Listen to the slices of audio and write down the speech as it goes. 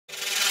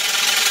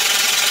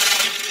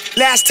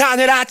Last time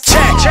that I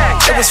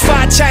checked, it was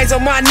 5 chains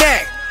on my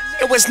neck.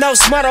 It was no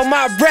smut on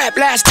my rap.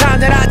 Last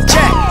time that I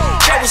checked,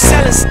 I was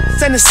selling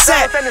in the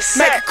set.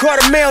 Make a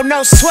 $250,000,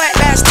 no sweat.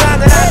 Last time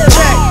that I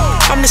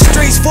checked, I'm the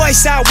streets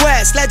voice out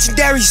west.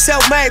 Legendary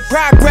self-made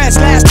progress.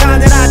 Last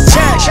time that I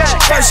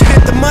checked, first you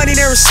get the money,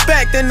 then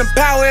respect, then the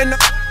power and the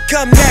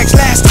come next.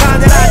 Last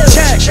time that I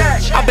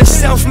checked, I've been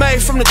self-made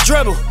from the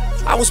dribble.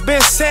 I was been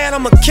saying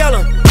I'm a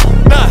killer.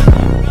 Nah,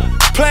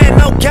 playing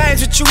no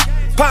games with you.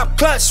 Pop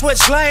clutch,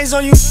 switch lanes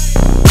on you.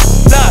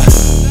 Nah,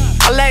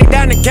 I laid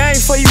down the game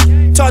for you.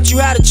 Taught you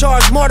how to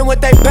charge more than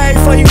what they paid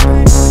for you.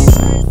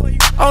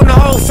 Own the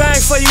whole thing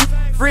for you.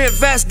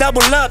 Reinvest,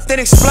 double up, then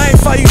explain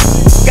for you.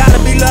 Gotta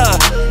be love.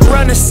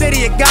 Run the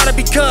city, it gotta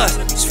be cuz.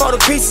 It's for the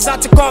pieces I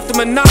took off the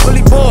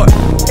Monopoly board.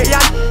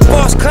 Yeah, y'all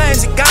boss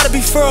claims, it gotta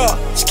be fraud.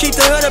 Just keep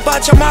the hood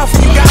about your mouth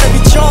and you gotta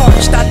be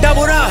charged. I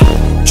doubled up,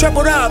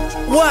 tripled up,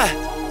 what?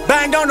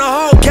 Banged on the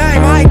whole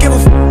game, I ain't give a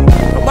f.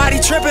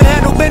 Nobody trippin',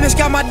 handle business,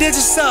 got my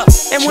digits up.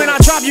 And when I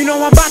drop, you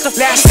know I'm about to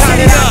last time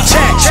that I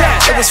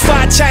checked, it was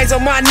 5 chains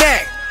on my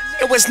neck.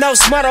 It was no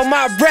smut on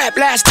my rap.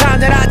 Last time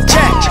that I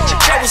checked,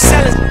 I was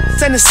selling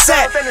in the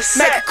set.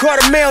 Make a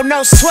 $250,000,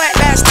 no sweat.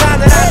 Last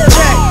time that I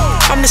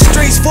checked, I'm the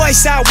streets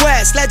voice out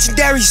west.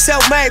 Legendary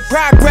self-made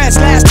progress.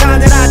 Last time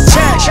that I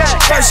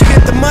checked, first you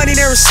get the money,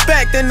 then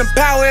respect, then the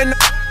power and the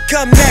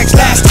come next.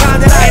 Last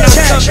time that I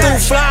checked, come through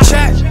fly.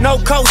 No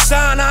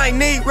cosign, I ain't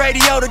need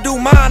radio to do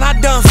mine. I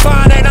done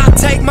fine, ain't I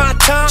take my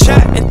time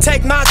and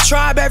take my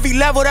tribe. Every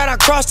level that I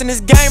crossed in this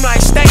game, like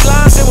state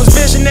lines, it was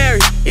visionary.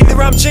 Either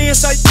I'm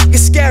genius or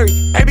it's scary.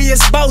 Maybe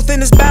it's both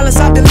in this balance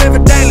I deliver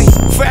daily.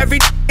 For every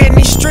in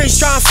these streets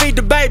trying to feed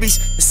the babies.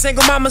 The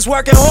single mama's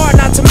working hard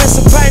not to miss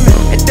a payment.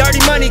 And dirty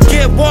money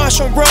get washed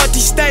on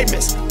royalty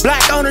statements.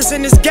 Black owners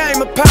in this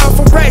game are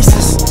powerful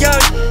racists. Young,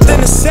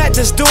 then the set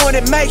just doing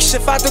it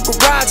makeshift out the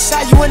garage. It's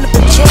how you end up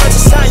in charge.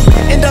 It's how you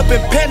end up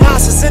in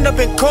penthouses, end up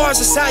in cars.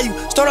 It's how you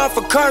start off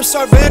a curb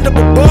server, end up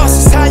a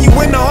boss. It's how you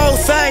win the whole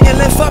thing and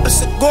lift up a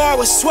cigar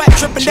with sweat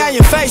dripping down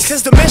your face.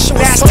 Cause the mission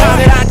was last time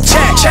that I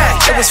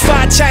checked, it was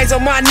 5 chains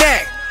on my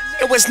neck.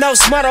 It was no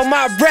smut on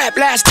my rap.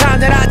 Last time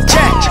that I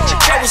checked,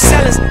 I was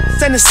selling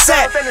in the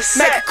set.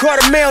 Make a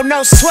 $250,000,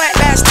 no sweat.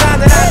 Last time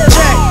that I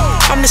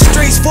checked, I'm the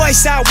streets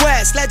voice out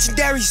west.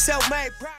 Legendary self-made.